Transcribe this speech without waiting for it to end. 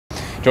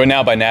Joined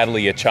now by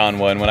Natalie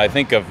Achonwa, and when I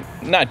think of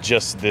not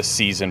just this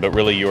season, but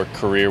really your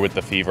career with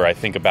the Fever, I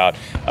think about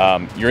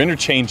your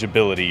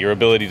interchangeability, your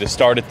ability to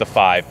start at the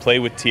 5, play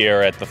with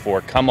Tiara at the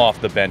 4, come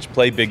off the bench,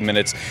 play big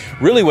minutes,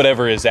 really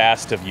whatever is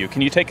asked of you.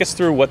 Can you take us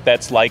through what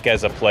that's like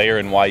as a player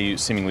and why you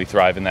seemingly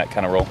thrive in that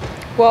kind of role?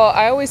 Well,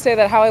 I always say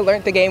that how I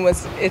learned the game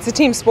was, it's a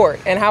team sport,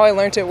 and how I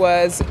learned it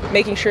was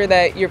making sure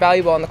that you're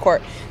valuable on the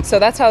court. So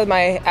that's how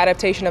my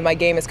adaptation of my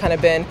game has kind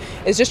of been,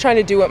 is just trying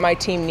to do what my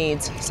team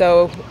needs.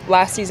 So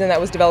last season that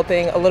was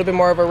developing a little bit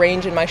more of a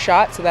range in my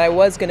shot so that I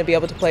was going to be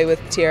able to play with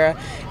Tiara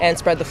and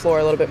spread the floor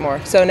a little bit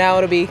more. So now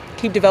it'll be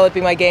keep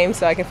developing my game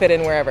so I can fit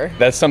in wherever.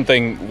 That's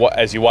something,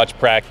 as you watch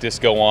practice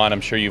go on,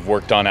 I'm sure you've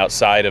worked on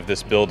outside of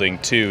this building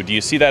too. Do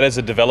you see that as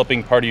a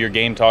developing part of your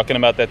game, talking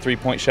about that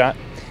three-point shot?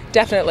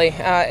 Definitely.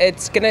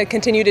 It's going to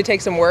continue to take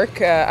some work.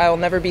 I will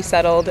never be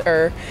settled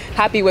or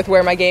happy with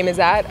where my game is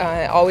at.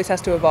 It always has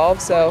to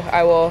evolve, so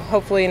I will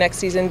hopefully next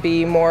season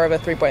be more of a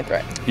three-point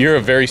threat. You're a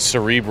very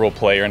cerebral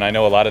player, and I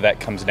know a lot of that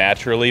comes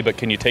naturally, but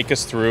can you take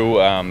us through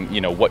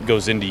what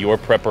goes into your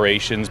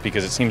preparations?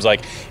 Because it seems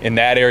like in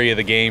that area of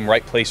the game,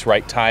 right place,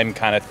 right time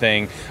kind of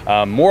thing,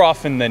 more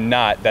often than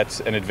not, that's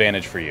an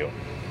advantage for you.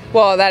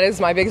 Well, that is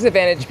my biggest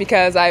advantage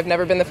because I've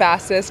never been the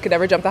fastest, could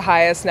never jump the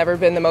highest, never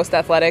been the most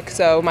athletic.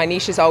 So my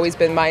niche has always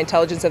been my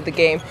intelligence of the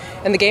game.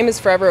 And the game is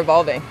forever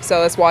evolving.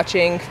 So it's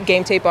watching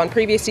game tape on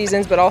previous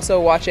seasons, but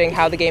also watching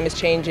how the game is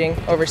changing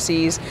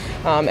overseas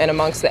and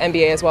amongst the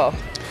NBA as well.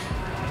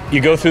 You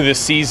go through this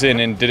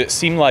season, and did it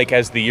seem like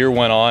as the year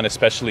went on,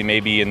 especially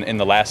maybe in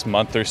the last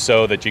month or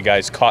so, that you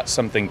guys caught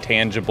something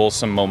tangible,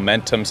 some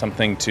momentum,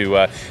 something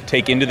to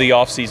take into the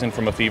offseason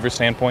from a Fever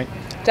standpoint?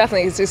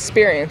 Definitely, it's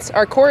experience.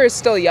 Our core is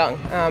still young,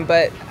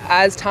 but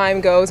as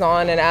time goes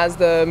on and as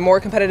the more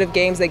competitive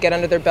games they get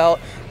under their belt,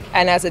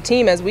 and as a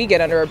team, as we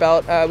get under our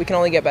belt, we can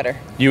only get better.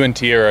 You and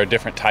Tiara are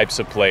different types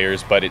of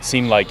players, but it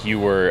seemed like you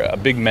were a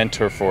big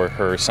mentor for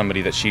her,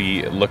 somebody that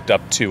she looked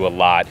up to a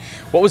lot.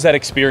 What was that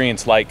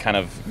experience like, kind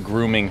of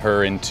grooming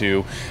her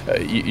into,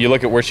 you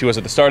look at where she was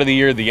at the start of the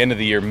year, the end of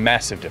the year,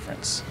 massive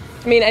difference.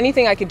 I mean,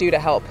 anything I could do to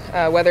help,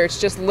 whether it's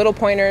just little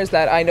pointers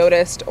that I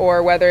noticed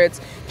or whether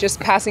it's just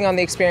passing on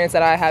the experience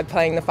that I had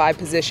playing the 5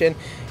 position.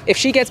 If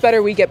she gets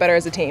better, we get better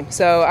as a team.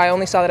 So I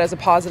only saw that as a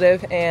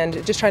positive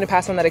and just trying to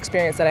pass on that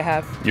experience that I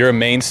have. You're a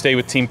mainstay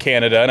with Team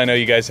Canada, and I know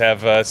you guys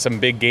have some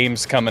big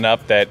games coming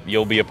up that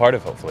you'll be a part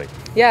of, hopefully.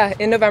 Yeah,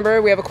 in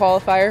November we have a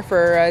qualifier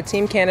for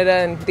Team Canada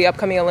and the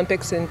upcoming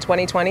Olympics in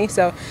 2020.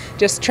 So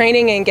just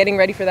training and getting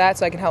ready for that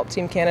so I can help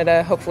Team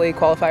Canada hopefully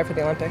qualify for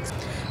the Olympics.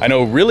 I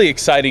know, really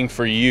exciting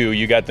for you.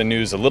 You got the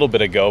news a little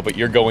bit ago, but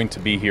you're going to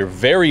be here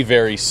very,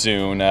 very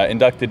soon,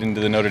 inducted into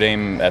the Notre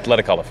Dame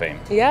Athletic Hall of Fame.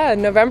 Yeah,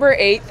 November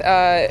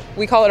 8th.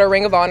 We call it a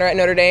Ring of Honor at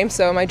Notre Dame,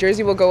 so my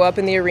jersey will go up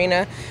in the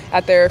arena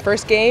at their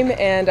first game,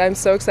 and I'm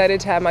so excited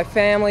to have my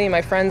family and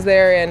my friends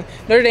there, and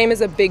Notre Dame is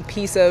a big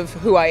piece of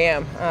who I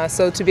am.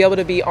 So to be able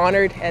to be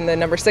honored and the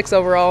number 6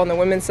 overall on the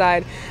women's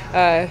side,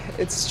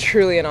 it's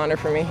truly an honor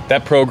for me.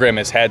 That program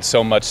has had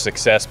so much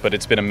success, but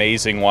it's been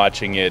amazing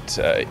watching it,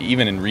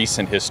 even in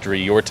recent history,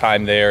 your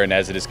time there and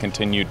as it has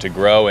continued to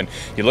grow. And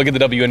you look at the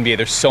WNBA,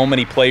 there's so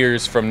many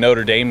players from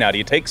Notre Dame now. Do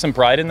you take some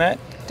pride in that?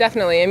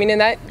 Definitely. I mean,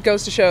 and that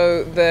goes to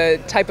show the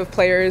type of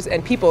players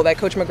and people that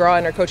Coach McGraw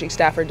and our coaching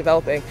staff are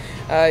developing.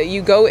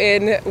 You go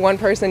in one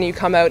person, you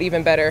come out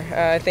even better.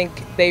 I think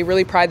they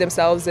really pride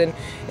themselves in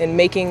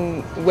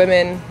making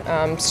women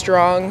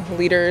strong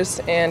leaders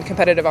and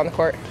competitive on the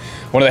court.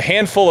 One of the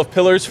handful of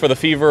pillars for the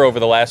Fever over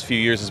the last few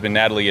years has been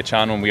Natalie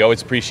Achonwa, and we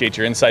always appreciate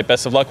your insight.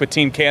 Best of luck with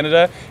Team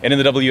Canada and in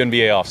the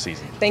WNBA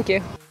offseason. Thank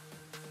you.